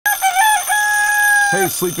Hey,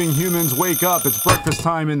 sleeping humans, wake up. It's breakfast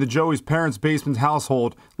time in the Joey's parents' basement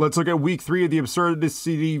household. Let's look at week 3 of the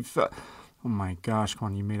Absurdcity... Oh my gosh, come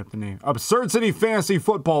on, you made up the name. Absurdcity Fantasy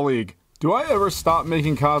Football League. Do I ever stop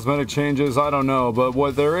making cosmetic changes? I don't know, but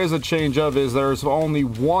what there is a change of is there's only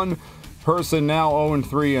one person now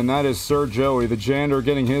 0-3, and that is Sir Joey, the janitor,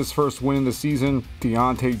 getting his first win of the season.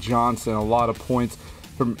 Deontay Johnson, a lot of points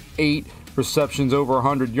from 8 receptions, over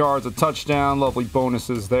 100 yards, a touchdown, lovely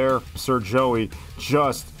bonuses there. Sir Joey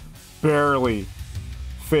just barely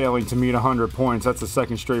failing to meet 100 points. That's the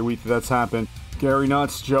second straight week that's happened. Gary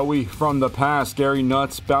Nuts, Joey from the past. Gary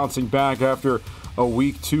Nuts bouncing back after a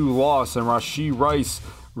week 2 loss, and Rashee Rice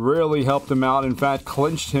really helped him out. In fact,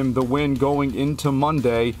 clinched him the win going into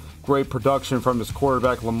Monday. Great production from his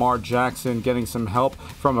quarterback, Lamar Jackson, getting some help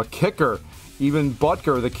from a kicker. Even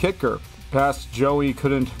Butker, the kicker. Past Joey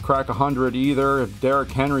couldn't crack 100 either.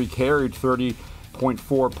 Derrick Henry carried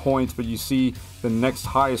 30.4 points, but you see the next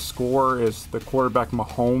highest score is the quarterback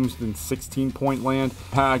Mahomes in 16-point land.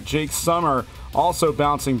 Jake Summer also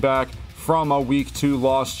bouncing back from a week 2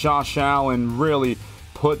 loss. Josh Allen really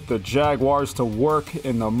put the Jaguars to work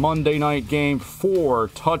in the Monday night game. 4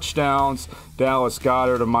 touchdowns. Dallas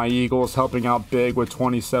Goedert of my Eagles helping out big with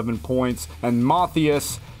 27 points. And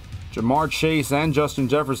Matthias, Jamar Chase, and Justin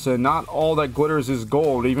Jefferson, not all that glitters is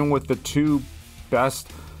gold. Even with the 2 best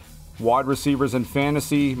wide receivers in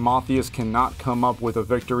fantasy, Matthias cannot come up with a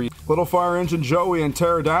victory. Little Fire Engine Joey and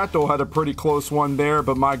Pterodactyl had a pretty close one there,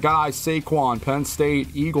 but my guy Saquon, Penn State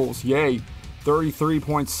Eagles, yay.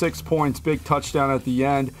 33.6 points, big touchdown at the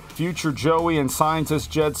end. Future Joey and scientist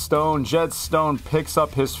Jed Stone. Jed Stone picks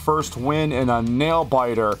up his first win in a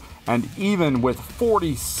nail-biter, and even with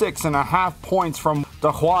 46.5 points from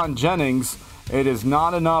DeJuan Jennings, it is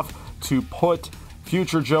not enough to put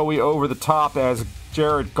future Joey over the top, as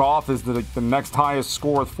Jared Goff is the next highest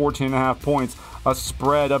score with 14.5 points. A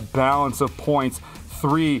spread, a balance of points.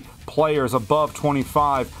 3 players above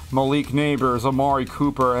 25. Malik Neighbors, Amari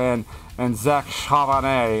Cooper, and Zach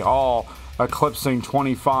Charbonnet, all eclipsing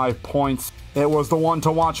 25 points. It was the one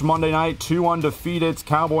to watch Monday night. 2 undefeateds.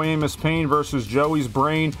 Cowboy Amos Payne versus Joey's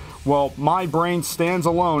Brain. Well, my brain stands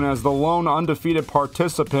alone as the lone undefeated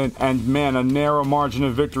participant, and man, a narrow margin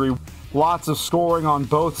of victory. Lots of scoring on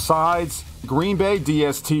both sides. Green Bay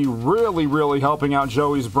DST really helping out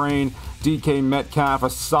Joey's Brain. DK Metcalf, a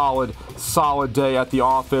solid day at the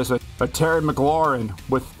office. A Terry McLaurin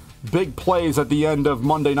with big plays at the end of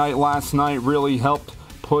Monday night last night really helped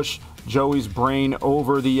push Joey's Brain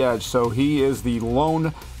over the edge. So he is the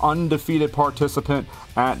lone undefeated participant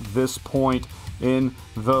at this point in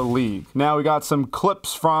the league. Now we got some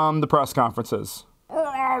clips from the press conferences.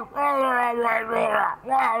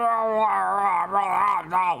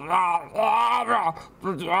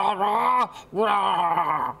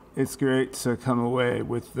 It's great to come away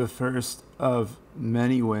with the first of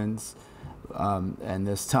many wins. And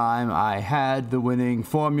this time I had the winning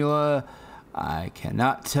formula. I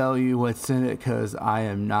cannot tell you what's in it because I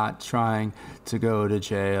am not trying to go to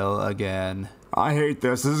jail again. I hate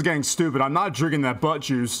this. This is getting stupid. I'm not drinking that butt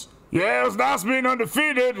juice. Yeah, it was nice being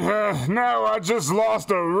undefeated. Now I just lost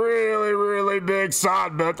a really big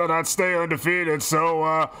side bet that I'd stay undefeated,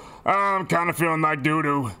 so I'm kind of feeling like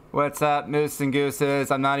doo-doo. What's up, Moose and Gooses?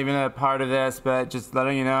 I'm not even a part of this, but just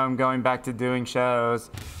letting you know I'm going back to doing shows.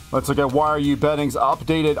 Let's look at Why Are You Betting's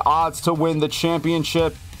updated odds to win the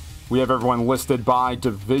championship. We have everyone listed by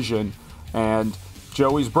division, and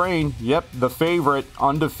Joey's Brain, yep, the favorite,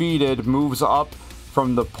 undefeated, moves up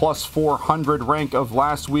from the plus 400 rank of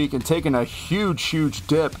last week, and taking a huge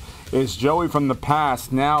dip is Joey from the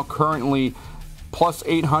past, now currently plus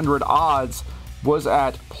 800 odds, was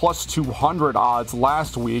at plus 200 odds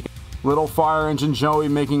last week. Little Fire Engine Joey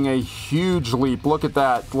making a huge leap. Look at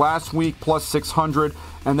that. Last week plus 600,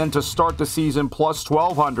 and then to start the season plus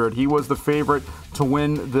 1200. He was the favorite to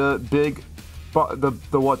win the big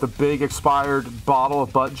big expired bottle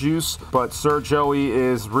of butt juice, but Sir Joey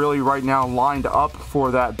is really right now lined up for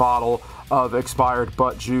that bottle of expired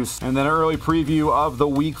butt juice. And then early preview of the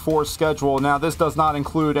week 4 schedule. Now this does not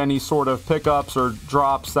include any sort of pickups or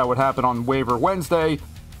drops that would happen on waiver Wednesday.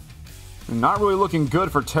 And not really looking good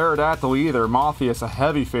for Pterodactyl either. Matthias a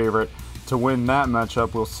heavy favorite to win that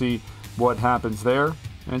matchup. We'll see what happens there.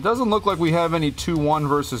 And it doesn't look like we have any 2-1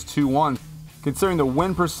 versus 2-1. Considering the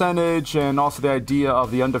win percentage and also the idea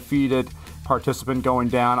of the undefeated participant going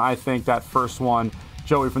down, I think that first one,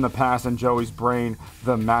 Joey from the past and Joey's Brain,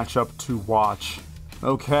 the matchup to watch.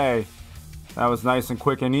 Okay, that was nice and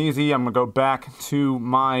quick and easy. I'm going to go back to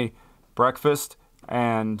my breakfast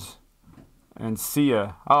and see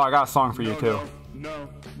ya. Oh, I got a song for you too.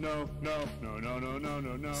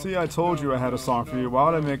 See, I told you I had a song for you. Why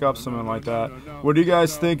would I make up something like that? What do you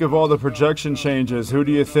guys think of all the projection changes? Who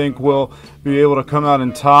do you think will be able to come out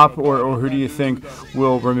in top, or who do you think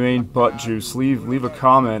will remain butt juice? Leave a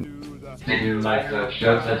comment. Did you like the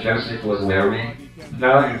shirt that Joseph was wearing?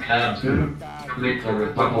 Now you can too. Click the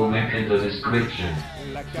Republic link in the description.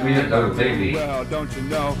 Weirdo baby. Well, don't you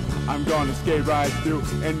know, I'm gonna skate right through,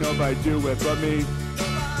 and nobody do it but me.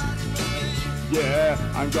 Yeah,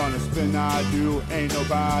 I'm gonna spin, I do, ain't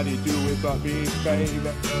nobody do it but me,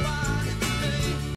 baby.